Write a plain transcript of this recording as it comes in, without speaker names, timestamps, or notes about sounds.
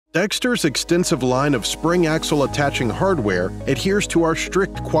Dexter's extensive line of spring axle attaching hardware adheres to our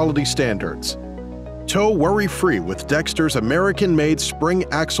strict quality standards. Tow worry-free with Dexter's American-made spring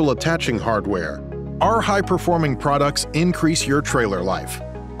axle attaching hardware. Our high-performing products increase your trailer life.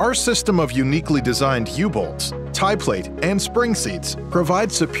 Our system of uniquely designed U-bolts, tie plate, and spring seats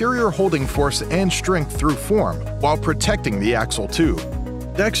provide superior holding force and strength through form while protecting the axle too.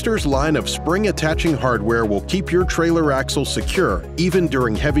 Dexter's line of spring-attaching hardware will keep your trailer axle secure even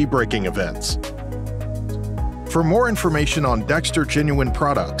during heavy braking events. For more information on Dexter genuine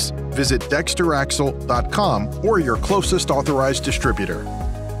products, visit dexteraxle.com or your closest authorized distributor.